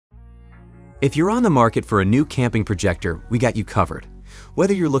If you're on the market for a new camping projector, we got you covered.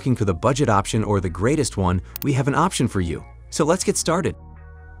 Whether you're looking for the budget option or the greatest one, we have an option for you. So let's get started.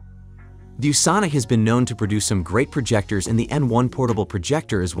 ViewSonic has been known to produce some great projectors, and the N1 portable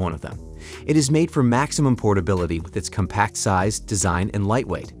projector is one of them. It is made for maximum portability with its compact size, design, and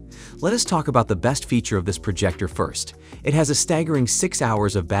lightweight. Let us talk about the best feature of this projector first. It has a staggering 6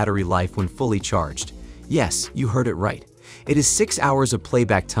 hours of battery life when fully charged. Yes, you heard it right. It is 6 hours of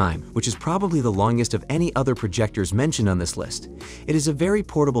playback time, which is probably the longest of any other projectors mentioned on this list. It is a very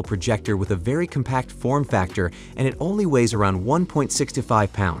portable projector with a very compact form factor, and it only weighs around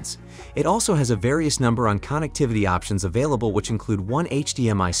 1.65 pounds. It also has a various number on connectivity options available, which include one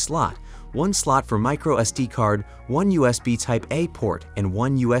HDMI slot, one slot for micro SD card, one USB Type-A port, and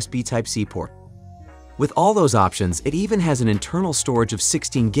one USB Type-C port. With all those options, it even has an internal storage of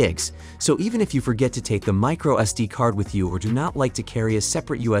 16 gigs, so even if you forget to take the micro SD card with you or do not like to carry a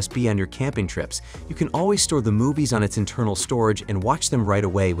separate USB on your camping trips, you can always store the movies on its internal storage and watch them right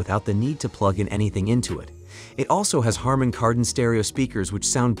away without the need to plug in anything into it. It also has Harman Kardon stereo speakers which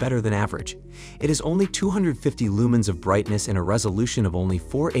sound better than average. It has only 250 lumens of brightness and a resolution of only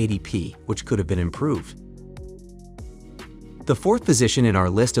 480p, which could have been improved. The fourth position in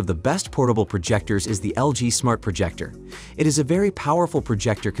our list of the best portable projectors is the LG Smart Projector. It is a very powerful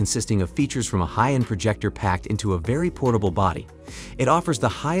projector consisting of features from a high-end projector packed into a very portable body. It offers the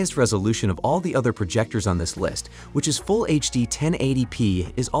highest resolution of all the other projectors on this list, which is Full HD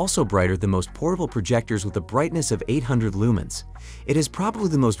 1080p, is also brighter than most portable projectors with a brightness of 800 lumens. It has probably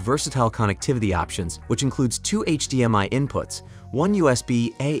the most versatile connectivity options, which includes two HDMI inputs, one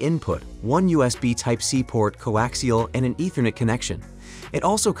USB-A input, one USB Type-C port coaxial, and an Ethernet connection. It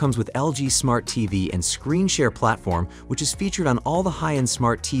also comes with LG Smart TV and Screen Share platform, which is featured on all the high-end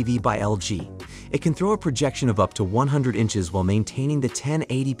Smart TV by LG. It can throw a projection of up to 100 inches while maintaining the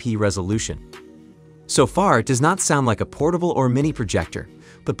 1080p resolution. So far, it does not sound like a portable or mini projector,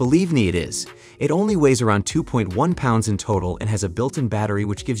 but believe me, it is. It only weighs around 2.1 pounds in total and has a built-in battery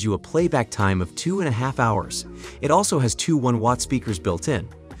which gives you a playback time of 2.5 hours. It also has two 1-watt speakers built in.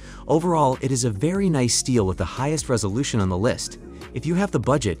 Overall, it is a very nice steal with the highest resolution on the list. If you have the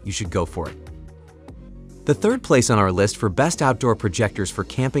budget, you should go for it. The third place on our list for best outdoor projectors for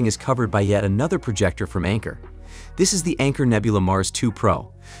camping is covered by yet another projector from Anker. This is the Anker Nebula Mars 2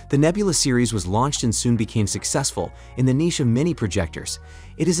 Pro. The Nebula series was launched and soon became successful in the niche of mini projectors.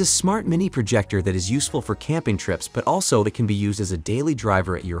 It is a smart mini projector that is useful for camping trips, but also that can be used as a daily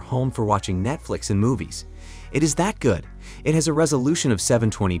driver at your home for watching Netflix and movies. It is that good. It has a resolution of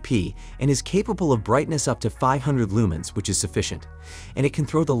 720p and is capable of brightness up to 500 lumens, which is sufficient. And it can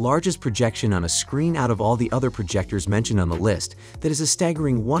throw the largest projection on a screen out of all the other projectors mentioned on the list, that is a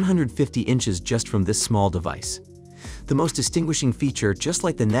staggering 150 inches just from this small device. The most distinguishing feature, just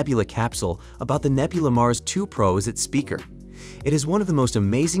like the Nebula capsule, about the Nebula Mars 2 Pro is its speaker. It is one of the most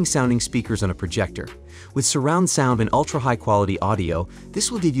amazing sounding speakers on a projector. With surround sound and ultra-high quality audio,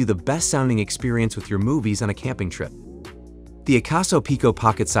 this will give you the best sounding experience with your movies on a camping trip. The Akaso Pico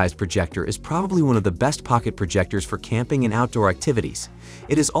pocket-sized projector is probably one of the best pocket projectors for camping and outdoor activities.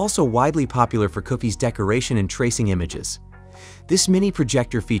 It is also widely popular for cookies decoration and tracing images. This mini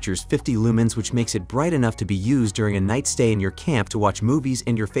projector features 50 lumens, which makes it bright enough to be used during a night stay in your camp to watch movies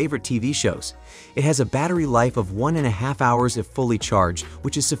and your favorite TV shows. It has a battery life of 1.5 hours if fully charged,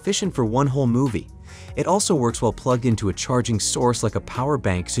 which is sufficient for one whole movie. It also works while plugged into a charging source like a power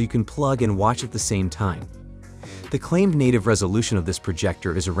bank, so you can plug and watch at the same time. The claimed native resolution of this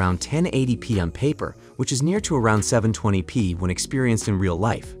projector is around 1080p on paper, which is near to around 720p when experienced in real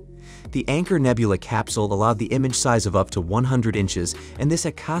life. The Anker Nebula capsule allowed the image size of up to 100 inches, and this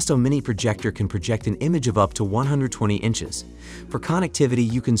Akaso mini projector can project an image of up to 120 inches. For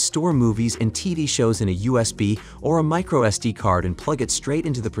connectivity, you can store movies and TV shows in a USB or a micro SD card and plug it straight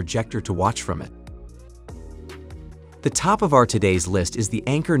into the projector to watch from it. The top of our today's list is the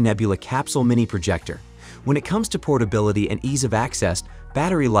Anker Nebula Capsule Mini Projector. When it comes to portability and ease of access,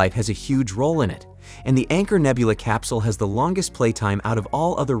 battery life has a huge role in it. And the Anker Nebula capsule has the longest playtime out of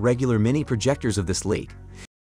all other regular mini projectors of this league.